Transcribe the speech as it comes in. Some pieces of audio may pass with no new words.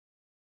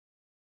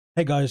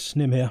Hey guys,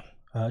 Nim here.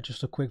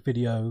 Just a quick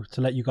video to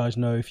let you guys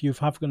know if you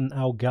have an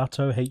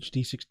Elgato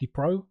HD60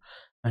 Pro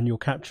and you're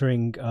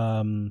capturing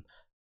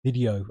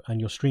video and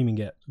you're streaming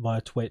it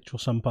via Twitch or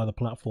some other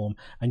platform,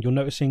 and you're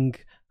noticing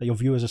that your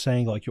viewers are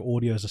saying like your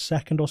audio is a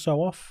second or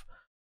so off.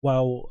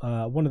 Well,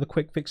 one of the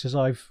quick fixes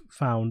I've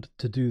found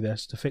to do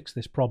this, to fix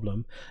this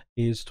problem,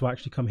 is to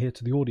actually come here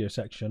to the audio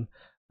section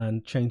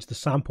and change the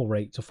sample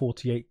rate to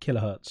 48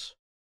 kilohertz.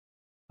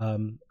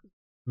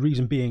 The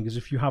reason being is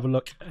if you have a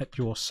look at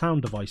your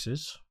sound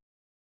devices,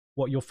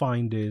 what you'll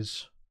find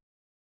is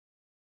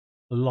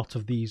a lot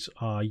of these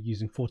are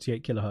using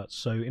 48 kilohertz.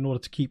 So in order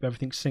to keep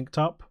everything synced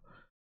up,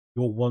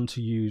 you'll want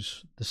to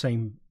use the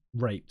same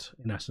rate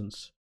in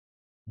essence.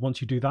 Once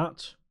you do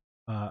that,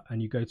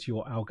 and you go to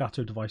your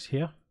Elgato device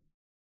here,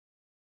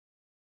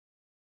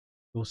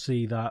 you'll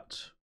see that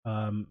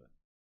I'm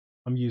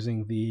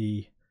using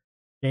the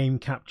Game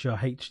Capture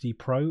HD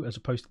Pro as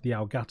opposed to the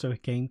Elgato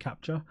Game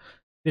Capture.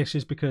 This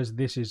is because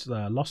this is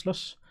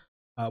lossless.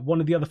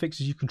 One of the other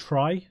fixes you can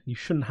try, you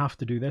shouldn't have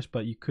to do this,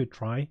 but you could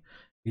try,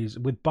 is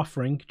with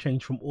buffering,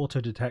 change from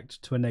auto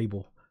detect to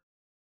enable.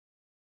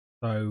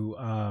 So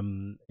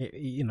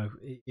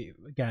it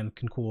again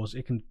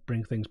can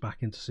bring things back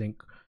into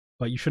sync,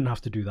 but you shouldn't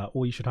have to do that.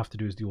 All you should have to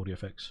do is the audio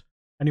fix.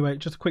 Anyway,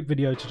 just a quick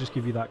video to just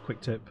give you that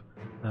quick tip.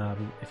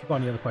 If you've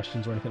got any other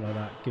questions or anything like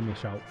that, give me a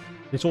shout.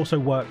 This also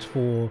works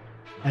for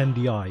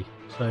NDI.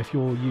 So if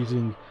you're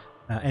using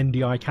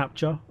NDI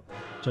capture,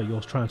 so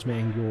you're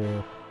transmitting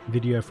your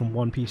video from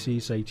one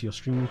PC, say, to your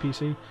streaming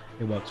PC,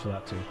 it works for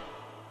that too.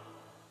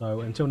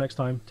 So until next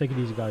time, take it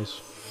easy, guys.